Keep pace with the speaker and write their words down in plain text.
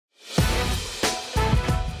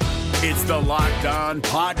It's the Locked On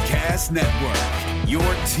Podcast Network, your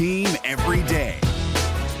team every day.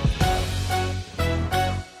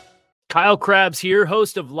 Kyle Krabs here,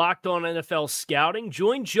 host of Locked On NFL Scouting.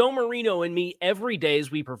 Join Joe Marino and me every day as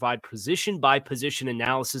we provide position-by-position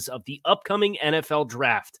analysis of the upcoming NFL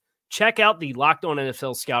Draft. Check out the Locked On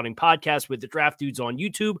NFL Scouting podcast with the Draft Dudes on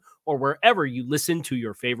YouTube or wherever you listen to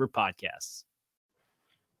your favorite podcasts.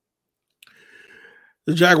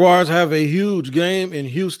 The Jaguars have a huge game in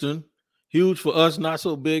Houston. Huge for us, not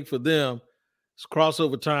so big for them. It's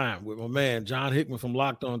crossover time with my man, John Hickman from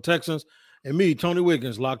Locked On Texans, and me, Tony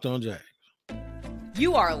Wiggins, Locked On Jags.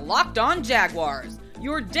 You are Locked On Jaguars,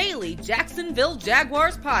 your daily Jacksonville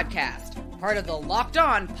Jaguars podcast. Part of the Locked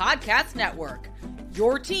On Podcast Network,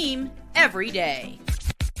 your team every day.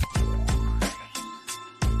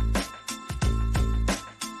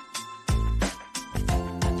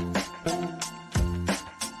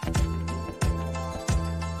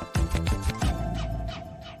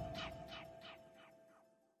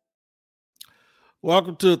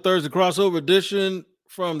 Welcome to Thursday crossover edition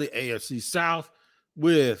from the AFC South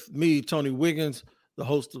with me, Tony Wiggins, the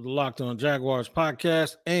host of the Locked On Jaguars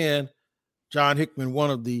podcast, and John Hickman,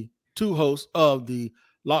 one of the two hosts of the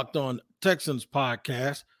Locked On Texans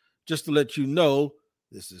podcast. Just to let you know,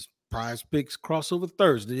 this is Prize Picks Crossover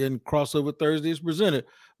Thursday, and Crossover Thursday is presented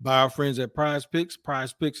by our friends at Prize Picks.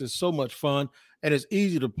 Prize Picks is so much fun, and it's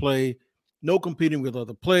easy to play. No competing with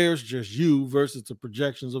other players, just you versus the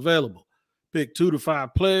projections available. Pick 2 to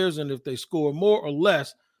 5 players, and if they score more or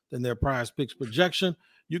less than their Prize Picks projection,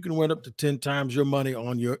 you can win up to 10 times your money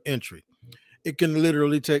on your entry. It can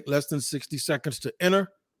literally take less than 60 seconds to enter.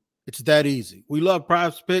 It's that easy. We love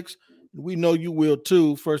Prize Picks. We know you will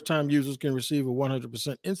too. First-time users can receive a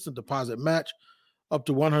 100% instant deposit match up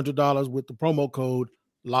to $100 with the promo code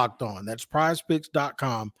Locked On. That's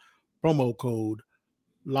prizepicks.com, promo code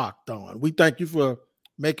Locked On. We thank you for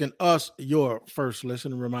making us your first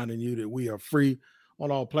listen and reminding you that we are free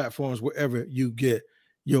on all platforms wherever you get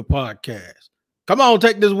your podcast. Come on,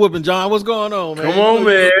 take this whooping, John. What's going on, man? Come on,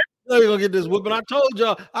 man. You're going to get this whooping. I told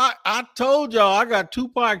y'all I got 2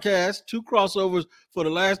 podcasts, 2 crossovers for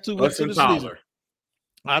the last 2 weeks of the season.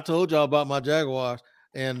 I told y'all about my Jaguars.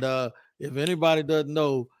 And if anybody doesn't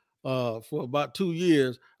know, for about 2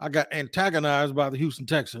 years, I got antagonized by the Houston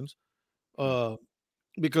Texans.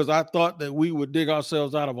 Because I thought that we would dig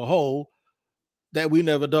ourselves out of a hole that we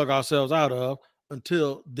never dug ourselves out of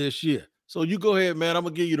until this year. So you go ahead, man. I'm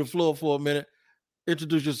going to give you the floor for a minute.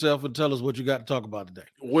 Introduce yourself and tell us what you got to talk about today.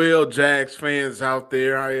 Well, Jags fans out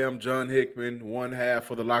there, I am John Hickman, one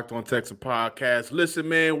half of the Locked On Texans podcast. Listen,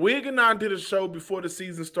 man, Wig and I did a show before the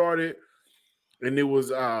season started, and it was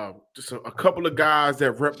just a couple of guys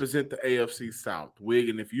that represent the AFC South. Wig,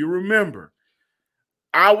 and if you remember,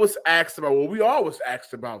 I was asked about, well, we always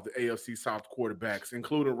asked about the AFC South quarterbacks,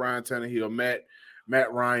 including Ryan Tannehill,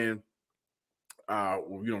 Matt Ryan.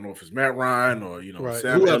 We don't know if it's Matt Ryan or, right.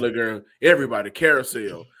 Sam Ellinger, everybody,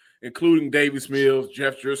 Carousel, including Davis Mills,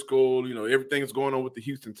 Jeff Driscoll, everything's going on with the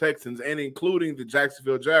Houston Texans and including the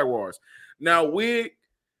Jacksonville Jaguars. Now, we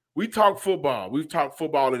talk football. We've talked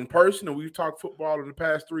football in person, and we've talked football in the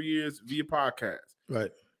past 3 years via podcast.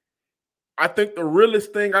 Right. I think the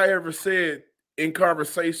realest thing I ever said in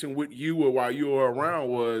conversation with you or while you were around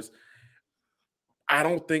was, I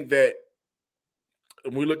don't think that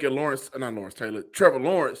when we look at Trevor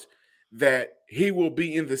Lawrence, that he will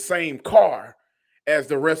be in the same car as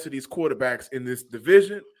the rest of these quarterbacks in this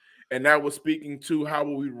division. And that was speaking to how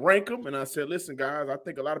will we rank them. And I said, listen, guys, I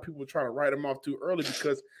think a lot of people are trying to write him off too early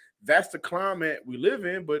because that's the climate we live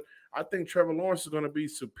in. But I think Trevor Lawrence is going to be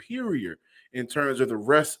superior in terms of the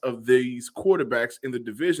rest of these quarterbacks in the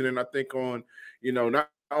division. And I think on, not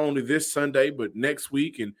only this Sunday, but next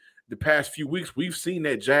week and the past few weeks, we've seen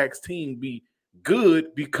that Jags team be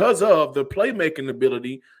good because of the playmaking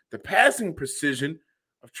ability, the passing precision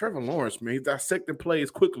of Trevor Lawrence, man. He's dissecting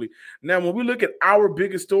plays quickly. Now, when we look at our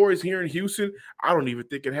biggest stories here in Houston, I don't even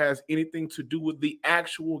think it has anything to do with the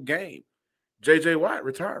actual game. J.J. Watt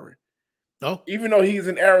retiring. No. Even though he's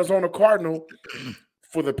an Arizona Cardinal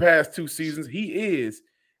for the past 2 seasons, he is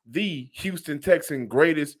the Houston Texan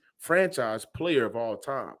greatest franchise player of all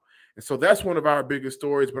time. And so that's one of our biggest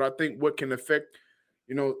stories. But I think what can affect,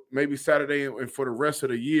 maybe Saturday and for the rest of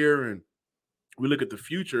the year, and we look at the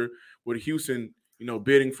future with Houston,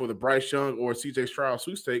 bidding for the Bryce Young or C.J. Stroud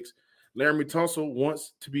sweepstakes, Laramie Tunsil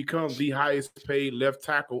wants to become the highest paid left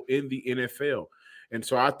tackle in the NFL. And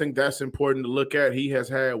so I think that's important to look at. He has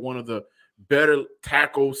had one of the better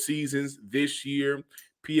tackle seasons this year.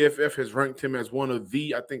 PFF has ranked him as one of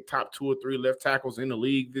the, I think, top 2 or 3 left tackles in the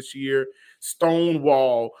league this year.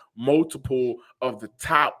 Stonewall multiple of the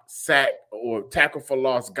top sack or tackle for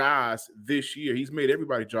loss guys this year. He's made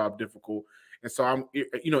everybody's job difficult. And so I'm,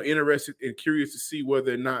 interested and curious to see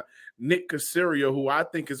whether or not Nick Caserio, who I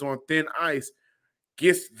think is on thin ice,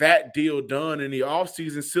 gets that deal done in the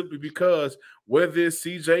offseason simply because whether it's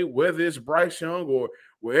CJ, whether it's Bryce Young, or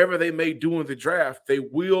wherever they may do in the draft, they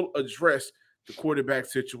will address the quarterback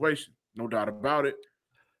situation. No doubt about it.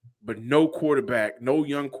 But no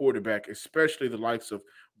young quarterback, especially the likes of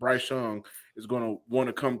Bryce Young, is going to want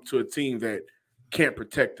to come to a team that can't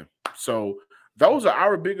protect him. So those are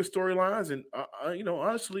our biggest storylines. And,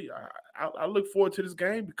 honestly, I look forward to this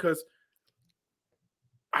game because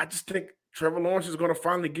I just think Trevor Lawrence is going to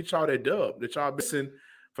finally get y'all that dub that y'all been missing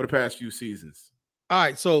for the past few seasons. All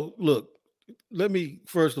right. So, look, let me,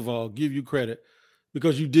 first of all, give you credit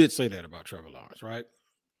because you did say that about Trevor Lawrence, right?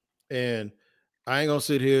 And I ain't going to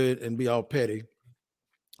sit here and be all petty,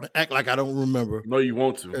 act like I don't remember. No, you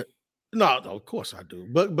want to. No, of course I do.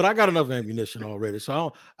 But I got enough ammunition already,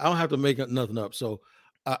 so I don't have to make nothing up. So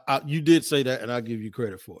you did say that, and I'll give you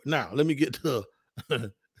credit for it. Now, let me get to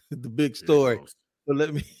the big story.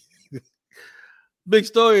 But big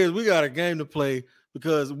story is we got a game to play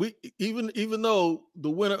because we even though the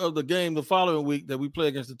winner of the game the following week that we play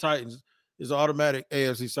against the Titans is an automatic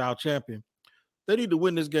AFC South champion, they need to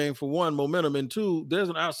win this game for one, momentum, and two, there's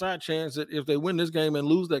an outside chance that if they win this game and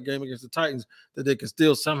lose that game against the Titans, that they can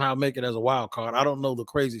still somehow make it as a wild card. I don't know the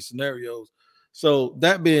crazy scenarios. So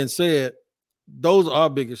that being said, those are our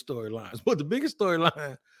biggest storylines. But the biggest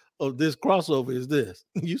storyline of this crossover is this.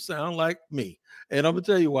 You sound like me. And I'm going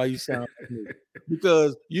to tell you why you sound like me.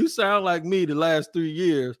 Because you sound like me the last 3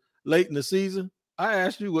 years late in the season. I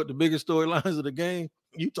asked you what the biggest storylines of the game.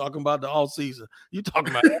 You talking about the all season. You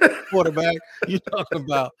talking about quarterback. You talking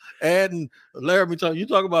about adding Laramie. You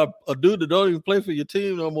talking about a dude that don't even play for your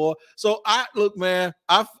team no more. So look, man,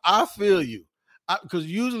 I feel you. Because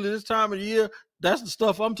usually this time of the year, that's the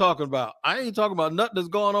stuff I'm talking about. I ain't talking about nothing that's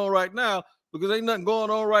going on right now because ain't nothing going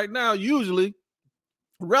on right now usually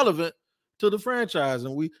relevant to the franchise.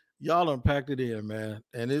 And y'all unpacked it in, man.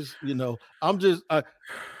 And it's, I'm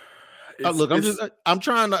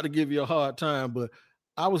trying not to give you a hard time, but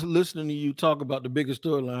I was listening to you talk about the biggest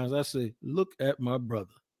storylines. I say, look at my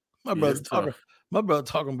brother. My brother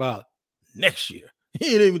talking about next year.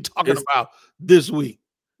 He ain't even talking about this week.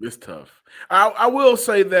 It's tough. I will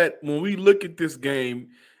say that when we look at this game,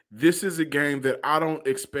 this is a game that I don't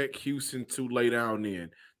expect Houston to lay down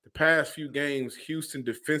in. The past few games, Houston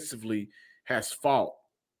defensively has fought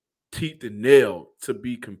teeth and nail to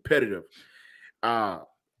be competitive.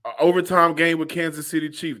 Overtime game with Kansas City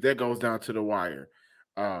Chiefs, that goes down to the wire.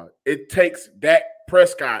 It takes Dak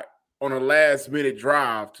Prescott on a last-minute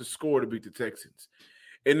drive to score to beat the Texans.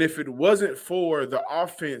 And if it wasn't for the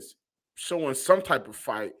offense showing some type of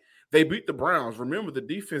fight, they beat the Browns. Remember, the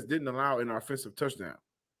defense didn't allow an offensive touchdown.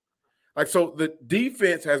 So the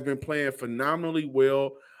defense has been playing phenomenally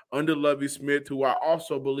well under Lovie Smith, who I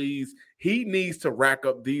also believe he needs to rack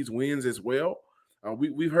up these wins as well.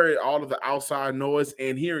 We've heard all of the outside noise,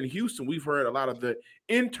 and here in Houston, we've heard a lot of the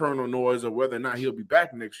internal noise of whether or not he'll be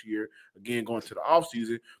back next year, again, going to the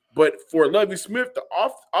offseason. But for Lovie Smith, the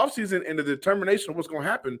offseason and the determination of what's going to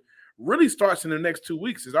happen really starts in the next 2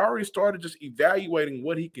 weeks. He's already started just evaluating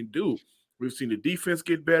what he can do. We've seen the defense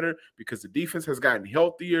get better because the defense has gotten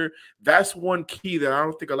healthier. That's one key that I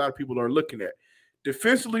don't think a lot of people are looking at.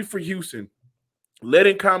 Defensively for Houston,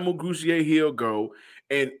 letting Kamu Grugier-Hill go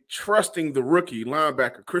and trusting the rookie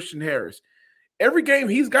linebacker, Christian Harris. Every game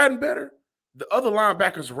he's gotten better. The other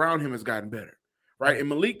linebackers around him has gotten better, right? And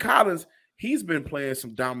Malik Collins, he's been playing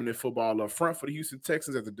some dominant football up front for the Houston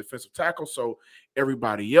Texans as a defensive tackle. So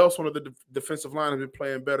everybody else on the defensive line has been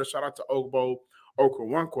playing better. Shout out to Ogbo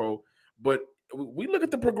Okoronkwo. But we look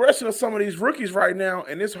at the progression of some of these rookies right now,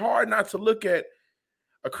 and it's hard not to look at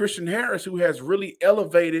a Christian Harris who has really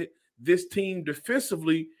elevated this team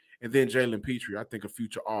defensively. And then Jalen Petrie, I think a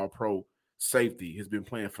future all-pro safety, has been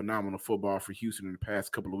playing phenomenal football for Houston in the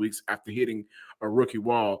past couple of weeks after hitting a rookie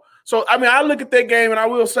wall. So, I look at that game, and I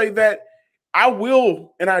will say that I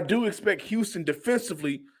do expect Houston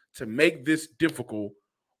defensively to make this difficult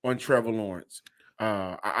on Trevor Lawrence.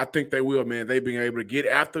 I think they will, man. They've been able to get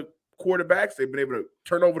after quarterbacks. They've been able to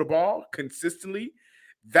turn over the ball consistently.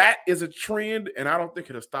 That is a trend, and I don't think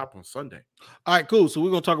it'll stop on Sunday. All right, cool. So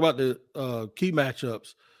we're going to talk about the key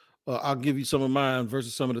matchups. I'll give you some of mine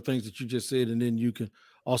versus some of the things that you just said, and then you can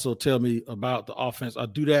also tell me about the offense. I'll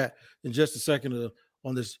do that in just a second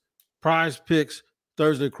on this Prize Picks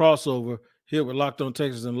Thursday crossover here with Locked On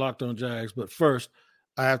Texas and Locked On Jags. But first,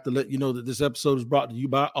 I have to let you know that this episode is brought to you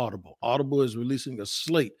by Audible. Audible is releasing a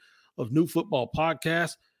slate of new football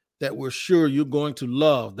podcasts that we're sure you're going to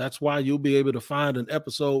love. That's why you'll be able to find an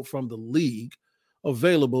episode from the league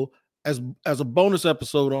available as a bonus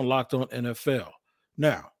episode on Locked On NFL.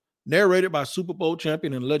 Now, narrated by Super Bowl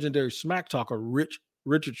champion and legendary smack talker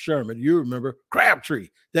Richard Sherman. You remember Crabtree,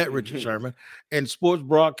 that Richard Sherman, and sports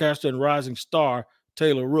broadcaster and rising star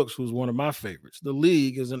Taylor Rooks, who's one of my favorites. The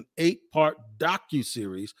League is an 8-part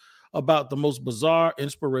docuseries about the most bizarre,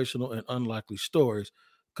 inspirational, and unlikely stories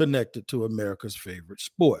connected to America's favorite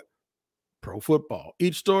sport, pro football.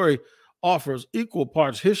 Each story offers equal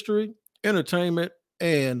parts history, entertainment,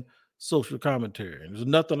 and social commentary. And there's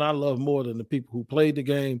nothing I love more than the people who played the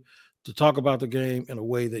game to talk about the game in a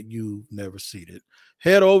way that you've never seen it.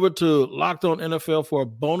 Head over to Locked On NFL for a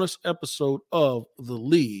bonus episode of The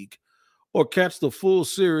League, or catch the full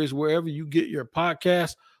series wherever you get your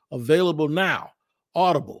podcast. Available now.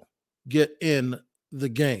 Audible. Get in the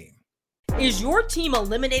game. Is your team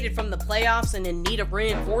eliminated from the playoffs and in need of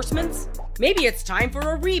reinforcements? Maybe it's time for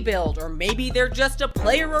a rebuild, or maybe they're just a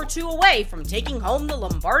player or two away from taking home the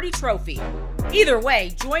Lombardi Trophy. Either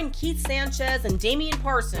way, join Keith Sanchez and Damian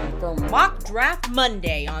Parson for Mock Draft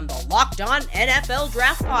Monday on the Locked On NFL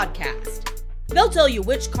Draft Podcast. They'll tell you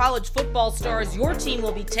which college football stars your team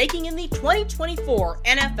will be taking in the 2024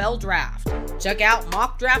 NFL Draft. Check out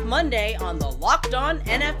Mock Draft Monday on the Locked On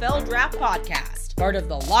NFL Draft Podcast, part of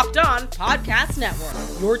the Locked On Podcast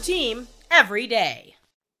Network, your team every day.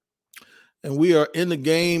 And we are in the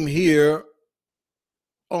game here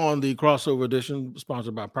on the crossover edition,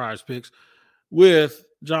 sponsored by Prize Picks, with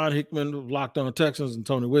John Hickman of Locked On Texans and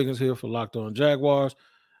Tony Wiggins here for Locked On Jaguars.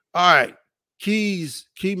 All right, key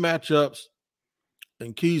matchups,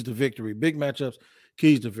 and keys to victory. Big matchups,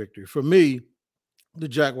 keys to victory. For me, the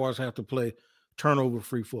Jaguars have to play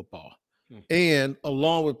turnover-free football. And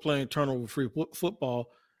along with playing turnover-free football,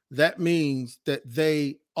 that means that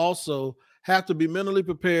they also have to be mentally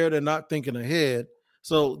prepared and not thinking ahead.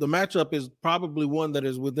 So the matchup is probably one that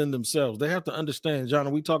is within themselves. They have to understand, John,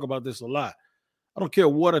 and we talk about this a lot. I don't care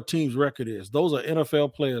what a team's record is. Those are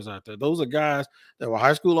NFL players out there. Those are guys that were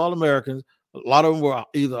high school All-Americans. A lot of them were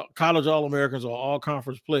either college All-Americans or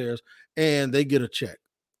all-conference players, and they get a check.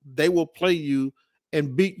 They will play you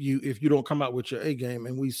and beat you if you don't come out with your A game.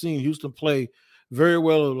 And we've seen Houston play very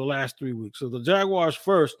well over the last 3 weeks. So the Jaguars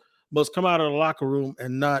first must come out of the locker room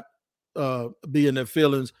and not be in their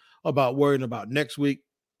feelings about worrying about next week.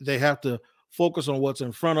 They have to focus on what's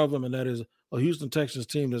in front of them, and that is a Houston Texans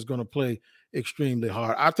team that's going to play extremely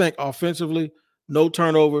hard. I think offensively, no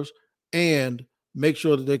turnovers, and make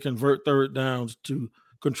sure that they convert third downs to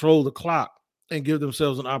control the clock and give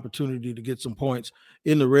themselves an opportunity to get some points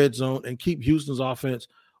in the red zone and keep Houston's offense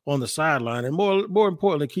on the sideline, and more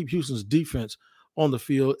importantly, keep Houston's defense on the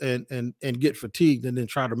field and get fatigued, and then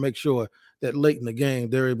try to make sure that late in the game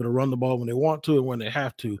they're able to run the ball when they want to and when they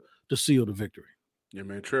have to seal the victory. Yeah,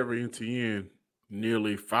 man, Trevor Etienne,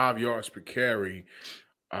 nearly 5 yards per carry.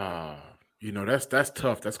 That's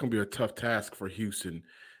tough. That's going to be a tough task for Houston,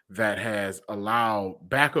 that has allowed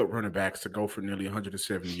backup running backs to go for nearly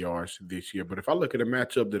 170 yards this year. But if I look at a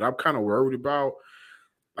matchup that I'm kind of worried about,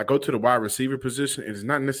 I go to the wide receiver position. It's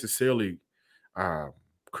not necessarily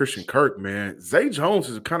Christian Kirk, man. Zay Jones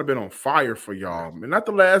has kind of been on fire for y'all. And not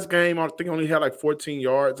the last game, I think only had like 14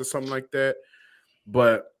 yards or something like that.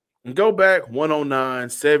 But go back 109,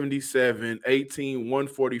 77, 18,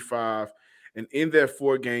 145, and in that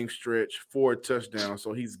 4-game stretch, 4 touchdowns.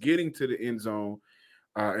 So he's getting to the end zone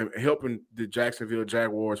and helping the Jacksonville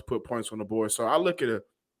Jaguars put points on the board. So I look at a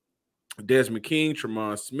Desmond King,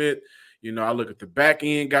 Tremont Smith. I look at the back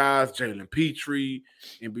end guys, Jalen Petrie,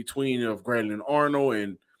 in between of Grayland Arnold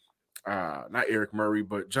and not Eric Murray,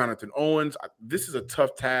 but Jonathan Owens. This is a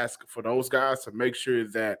tough task for those guys to make sure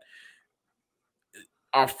that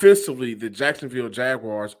offensively the Jacksonville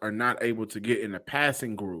Jaguars are not able to get in a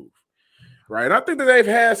passing groove. Right. And I think that they've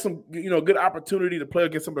had some, good opportunity to play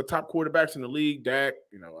against some of the top quarterbacks in the league. Dak,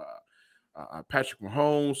 Patrick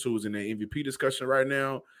Mahomes, who's in the MVP discussion right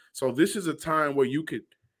now. So this is a time where you could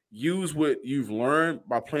use what you've learned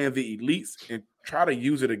by playing the elites and try to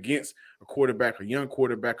use it against a young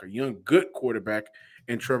good quarterback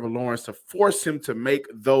in Trevor Lawrence, to force him to make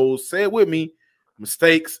those, say it with me,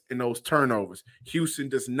 mistakes and those turnovers. Houston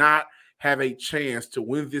does not have a chance to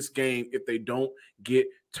win this game if they don't get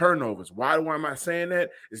turnovers. Why am I saying that?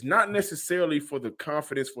 It's not necessarily for the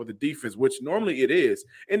confidence for the defense, which normally it is,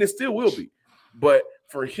 and it still will be. But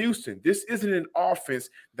for Houston, this isn't an offense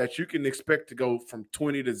that you can expect to go from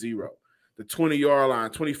 20 to 0, the 20-yard line,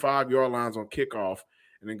 25-yard lines on kickoff,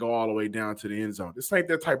 and then go all the way down to the end zone. This ain't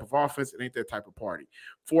that type of offense. It ain't that type of party.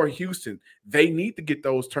 For Houston, they need to get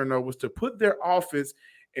those turnovers to put their offense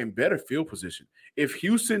in better field position. If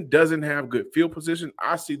Houston doesn't have good field position,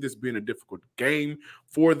 I see this being a difficult game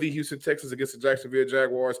for the Houston Texans against the Jacksonville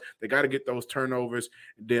Jaguars. They got to get those turnovers.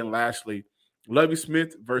 And then lastly, Lovie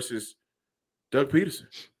Smith versus Doug Peterson,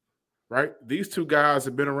 right? These two guys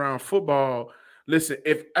have been around football. Listen,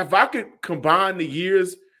 if I could combine the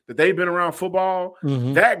years that they've been around football,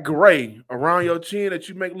 that gray around your chin that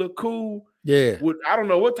you make look cool, I don't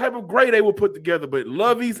know what type of gray they would put together, but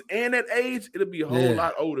Lovey's and that age, it'll be a whole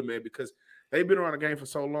lot older, man, because they've been around the game for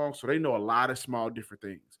so long, so they know a lot of small different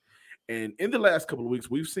things. And in the last couple of weeks,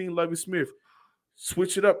 we've seen Lovie Smith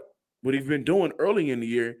switch it up, what he's been doing early in the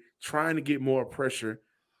year, trying to get more pressure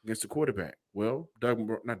against the quarterback. Well, Doug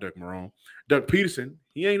Peterson,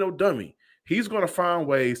 he ain't no dummy. He's going to find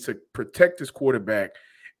ways to protect his quarterback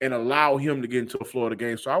and allow him to get into the flow of the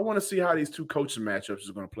game. So I want to see how these two coaching matchups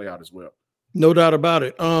are going to play out as well. No doubt about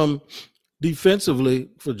it. Defensively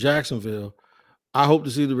for Jacksonville, I hope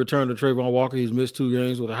to see the return of Trayvon Walker. He's missed 2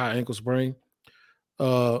 games with a high ankle sprain,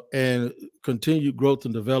 and continued growth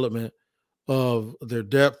and development of their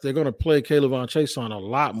depth. They're going to play Kayvon Chaisson a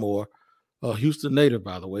lot more. Houston native,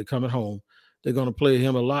 by the way, coming home. They're going to play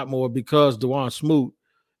him a lot more because DeJuan Smoot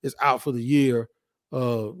is out for the year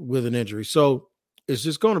with an injury. So it's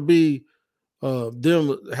just going to be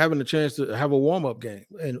them having a chance to have a warm-up game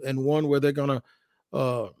and one where they're going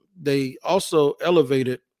to they also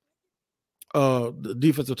elevated the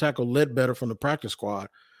defensive tackle Ledbetter from the practice squad.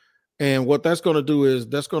 And what that's going to do is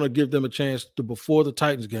that's going to give them a chance to, before the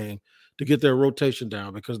Titans game, to get their rotation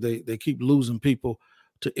down because they keep losing people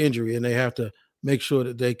to injury, and they have to make sure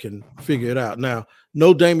that they can figure it out. Now,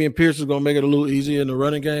 no Dameon Pierce is going to make it a little easier in the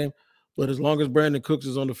running game, but as long as Brandon Cooks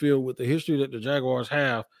is on the field with the history that the Jaguars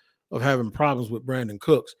have of having problems with Brandon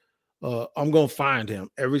Cooks, I'm going to find him.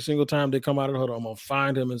 Every single time they come out of the huddle, I'm going to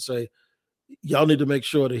find him and say, y'all need to make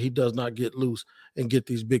sure that he does not get loose and get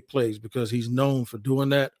these big plays because he's known for doing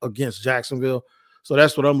that against Jacksonville. So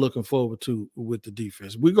that's what I'm looking forward to with the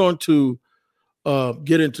defense. We're going to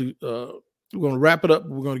get into we're going to wrap it up.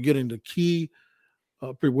 We're going to get into key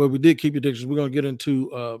we did keep predictions. We're going to get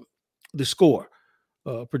into the score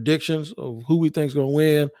predictions of who we think is going to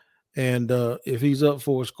win. And if he's up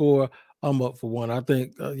for a score, I'm up for one. I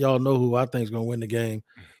think y'all know who I think is going to win the game.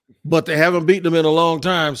 But they haven't beaten them in a long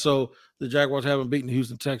time. So the Jaguars haven't beaten the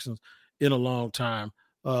Houston Texans in a long time.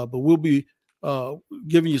 But we'll be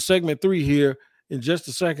giving you segment 3 here in just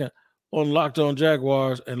a second on Locked On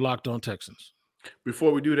Jaguars and Locked On Texans.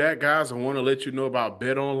 Before we do that, guys, I want to let you know about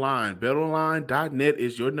BetOnline. BetOnline.net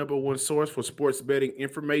is your #1 source for sports betting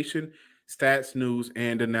information, stats, news,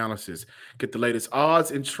 and analysis. Get the latest odds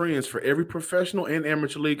and trends for every professional and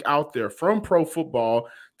amateur league out there, from pro football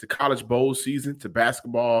to college bowl season to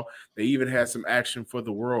basketball. They even had some action for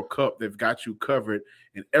the World Cup. They've got you covered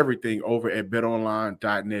and everything over at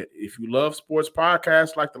betonline.net. If you love sports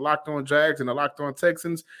podcasts like the Locked On Jags and the Locked On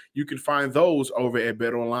Texans, you can find those over at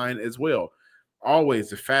BetOnline as well. Always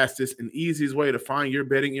the fastest and easiest way to find your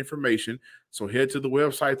betting information. So head to the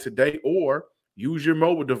website today or use your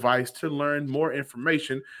mobile device to learn more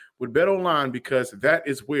information with BetOnline, because that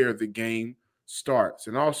is where the game starts.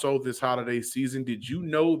 And also this holiday season, did you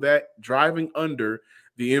know that driving under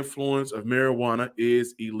the influence of marijuana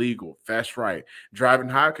is illegal? That's right. Driving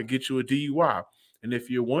high could get you a DUI. And if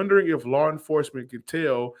you're wondering if law enforcement can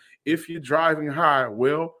tell if you're driving high,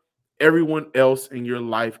 well, everyone else in your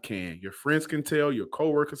life can. Your friends can tell, your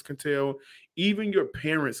coworkers can tell, even your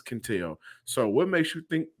parents can tell. So what makes you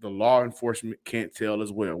think the law enforcement can't tell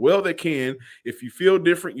as well? Well, they can. If you feel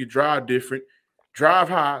different, you drive different. Drive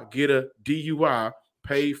high, get a DUI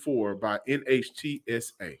paid for by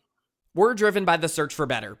NHTSA. We're driven by the search for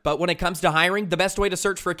better, but when it comes to hiring, the best way to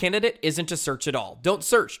search for a candidate isn't to search at all. Don't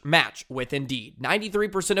search, match with Indeed.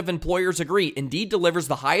 93% of employers agree Indeed delivers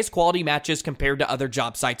the highest quality matches compared to other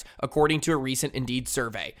job sites, according to a recent Indeed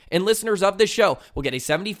survey. And listeners of this show will get a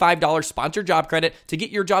 $75 sponsored job credit to get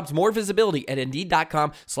your jobs more visibility at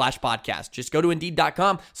Indeed.com/podcast. Just go to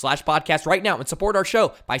Indeed.com/podcast right now and support our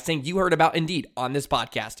show by saying you heard about Indeed on this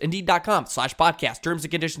podcast. Indeed.com/podcast. Terms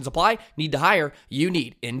and conditions apply. Need to hire? You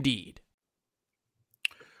need Indeed.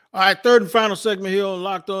 All right, third and final segment here on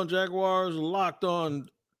Locked On Jaguars, Locked On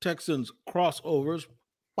Texans crossovers,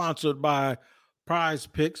 sponsored by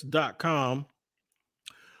prizepicks.com.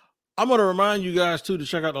 I'm going to remind you guys, too, to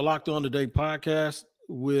check out the Locked On Today podcast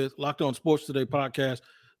with Locked On Sports Today podcast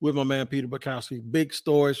with my man, Peter Bukowski. Big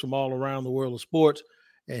stories from all around the world of sports,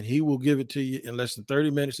 and he will give it to you in less than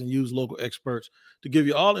 30 minutes and use local experts to give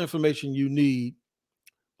you all the information you need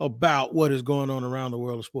about what is going on around the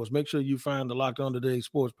world of sports. Make sure you find the Locked On Today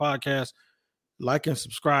Sports Podcast. Like and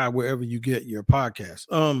subscribe wherever you get your podcasts.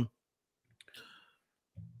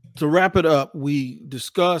 To wrap it up, we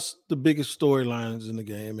discussed the biggest storylines in the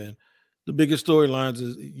game, and the biggest storylines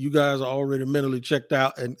is you guys are already mentally checked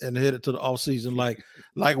out and headed to the offseason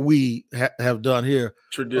like we have done here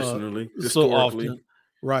traditionally, so often.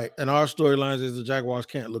 Right. And our storylines is the Jaguars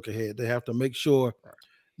can't look ahead. They have to make sure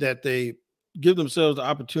that they give themselves the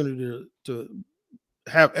opportunity to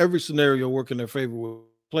have every scenario work in their favor with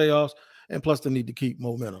playoffs, and plus they need to keep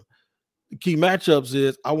momentum. The key matchups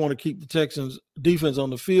is I want to keep the Texans defense on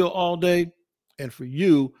the field all day. And for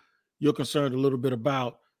you, you're concerned a little bit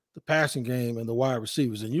about the passing game and the wide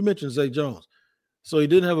receivers. And you mentioned Zay Jones. So he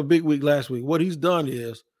didn't have a big week last week. What he's done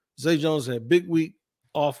is Zay Jones had big week,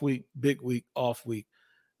 off week, big week, off week.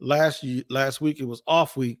 Last week it was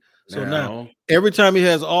off week. So now every time he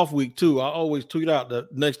has off week too, I always tweet out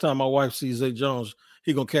that next time my wife sees Zay Jones,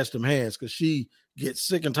 he gonna catch them hands because she gets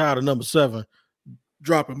sick and tired of number 7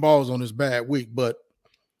 dropping balls on his bad week. But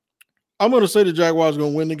I'm going to say the Jaguars are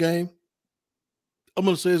going to win the game. I'm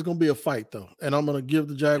going to say it's going to be a fight, though. And I'm going to give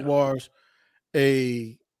the Jaguars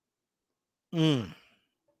a how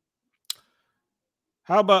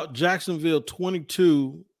about Jacksonville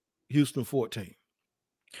 22, Houston 14?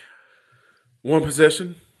 One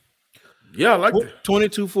possession. Yeah, I like that.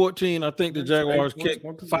 22-14. I think the Jaguars kick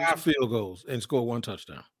 5 field goals and score 1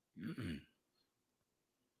 touchdown. Mm-mm.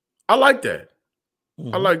 I like that.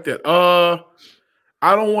 I like that.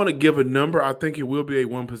 I don't want to give a number. I think it will be a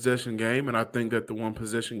 1-possession game, and I think that the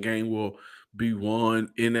 1-possession game will be won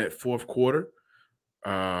in that fourth quarter.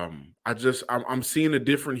 I'm seeing a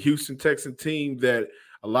different Houston Texan team that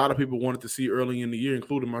a lot of people wanted to see early in the year,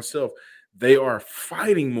 including myself. They are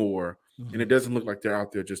fighting more, and it doesn't look like they're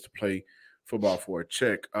out there just to play football for a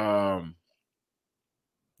check.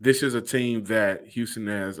 This is a team that Houston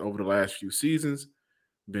has, over the last few seasons,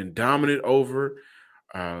 been dominant over.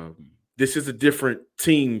 This is a different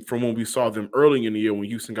team from when we saw them early in the year when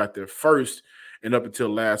Houston got their first and up until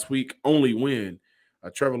last week only win.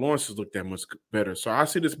 Trevor Lawrence has looked that much better. So I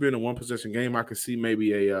see this being a 1-possession game. I could see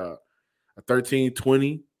maybe a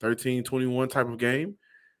 13-20, 13-21 type of game.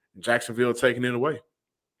 Jacksonville taking it away.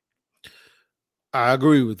 I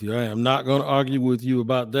agree with you. I am not going to argue with you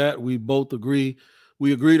about that. We both agree.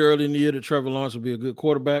 We agreed early in the year that Trevor Lawrence would be a good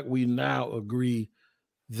quarterback. We now agree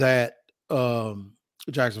that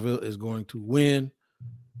Jacksonville is going to win.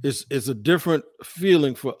 It's a different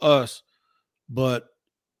feeling for us, but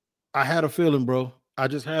I had a feeling, bro. I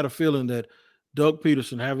just had a feeling that Doug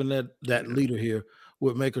Peterson, having that leader here,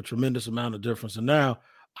 would make a tremendous amount of difference. And now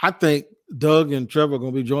I think Doug and Trevor are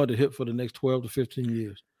going to be joined at hip for the next 12 to 15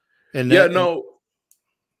 years. And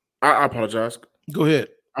I apologize. Go ahead.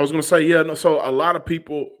 I was going to say, so a lot of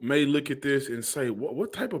people may look at this and say,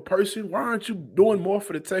 what type of person? Why aren't you doing more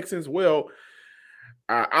for the Texans? Well,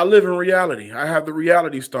 I live in reality. I have the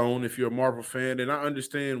reality stone if you're a Marvel fan, and I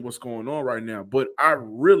understand what's going on right now. But I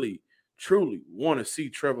really, truly want to see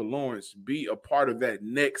Trevor Lawrence be a part of that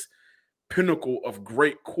next pinnacle of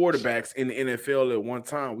great quarterbacks in the NFL at one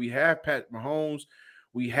time. We have Pat Mahomes.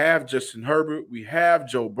 We have Justin Herbert. We have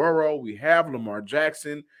Joe Burrow. We have Lamar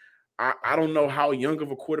Jackson. I don't know how young of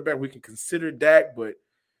a quarterback we can consider Dak, but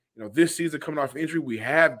this season coming off injury, we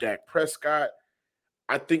have Dak Prescott.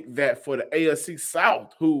 I think that for the AFC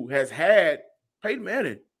South, who has had Peyton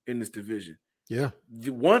Manning in this division,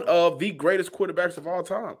 one of the greatest quarterbacks of all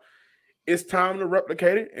time, it's time to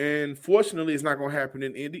replicate it. And fortunately, it's not going to happen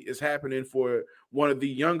in Indy. It's happening for one of the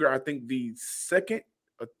younger, I think the second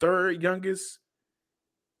or third youngest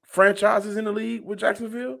franchises in the league with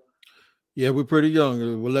Jacksonville. Yeah, we're pretty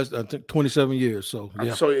young. We're I think 27 years. So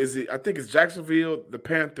yeah. So I think it's Jacksonville, the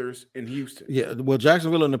Panthers, and Houston. Yeah, well,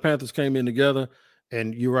 Jacksonville and the Panthers came in together,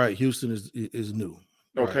 and you're right. Houston is new.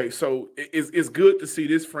 Okay, right. So it's good to see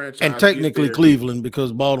this franchise. And technically Cleveland,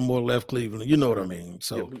 because Baltimore left Cleveland. You know what I mean?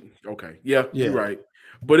 So yeah, you're right.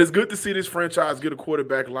 But it's good to see this franchise get a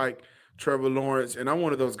quarterback like Trevor Lawrence, and I'm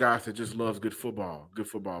one of those guys that just loves good football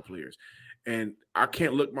players. And I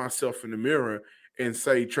can't look myself in the mirror and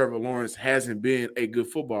say Trevor Lawrence hasn't been a good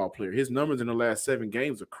football player. His numbers in the last 7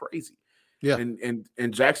 games are crazy. Yeah.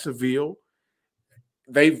 And Jacksonville,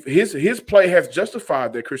 his play has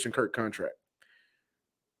justified their Christian Kirk contract.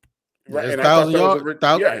 Right. And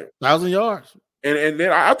 1,000 yards. And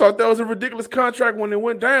then I thought that was a ridiculous contract when it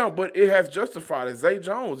went down, but it has justified it. Zay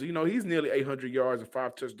Jones, he's nearly 800 yards and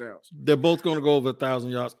 5 touchdowns. They're both going to go over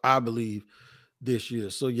 1,000 yards, I believe, this year.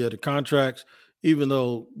 So yeah, the contracts, even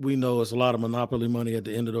though we know it's a lot of monopoly money at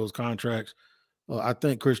the end of those contracts, I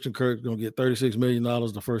think Christian Kirk's going to get $36 million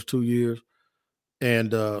the first 2 years.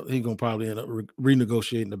 And he's going to probably end up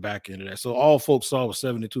renegotiating the back end of that. So all folks saw was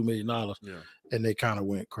 $72 million, and they kind of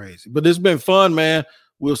went crazy. But it's been fun, man.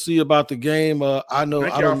 We'll see about the game. I know.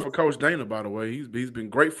 Thank y'all for Coach Dana, by the way. He's been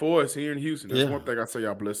great for us here in Houston. That's one thing I say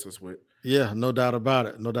y'all blessed us with. Yeah, no doubt about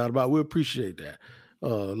it. No doubt about it. We appreciate that.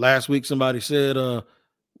 Last week, somebody said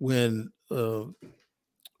when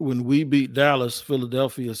we beat Dallas,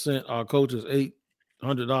 Philadelphia sent our coaches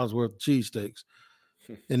 $800 worth of cheesesteaks.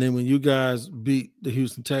 And then when you guys beat the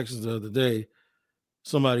Houston Texans the other day,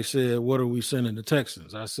 somebody said, "What are we sending the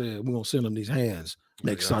Texans?" I said, "We're going to send them these hands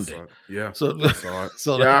next Sunday." Yeah. So I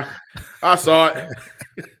saw it. I saw it.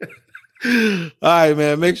 All right,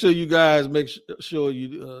 man. Make sure you guys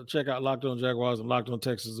check out Locked On Jaguars and Locked On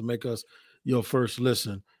Texans to make us your first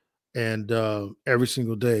listen. And every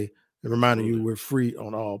single day, and reminding you we're free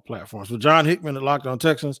on all platforms. So John Hickman at Locked On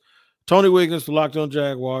Texans, Tony Wiggins for Locked On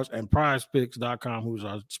Jaguars, and PrizePicks.com, who's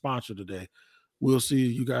our sponsor today. We'll see you.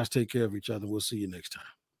 You guys take care of each other. We'll see you next time.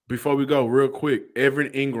 Before we go, real quick, Evan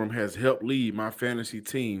Ingram has helped lead my fantasy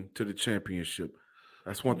team to the championship.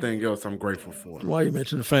 That's one thing else I'm grateful for. Why you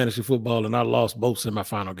mentioning fantasy football and I lost both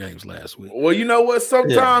semifinal games last week? Well, you know what?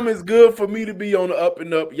 Sometimes it's good for me to be on the up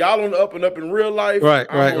and up. Y'all on the up and up in real life. Right.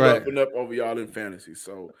 The up and up over y'all in fantasy.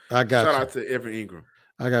 So I got shout out to Evan Ingram.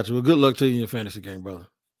 I got you. Well, good luck to you in your fantasy game, brother.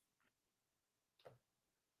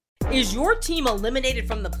 Is your team eliminated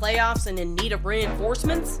from the playoffs and in need of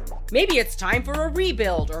reinforcements? Maybe it's time for a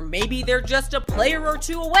rebuild, or maybe they're just a player or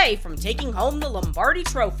two away from taking home the Lombardi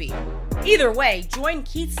Trophy. Either way, join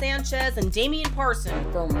Keith Sanchez and Damian Parson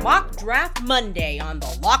for Mock Draft Monday on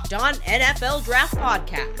the Locked On NFL Draft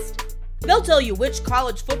Podcast. They'll tell you which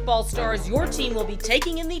college football stars your team will be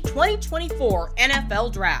taking in the 2024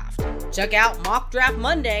 NFL Draft. Check out Mock Draft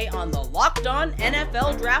Monday on the Locked On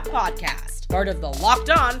NFL Draft Podcast, part of the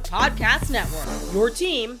Locked On Podcast Network, your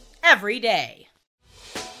team every day.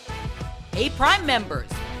 Hey, Prime members,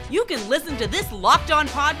 you can listen to this Locked On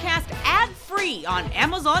podcast ad-free on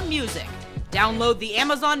Amazon Music. Download the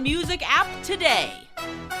Amazon Music app today.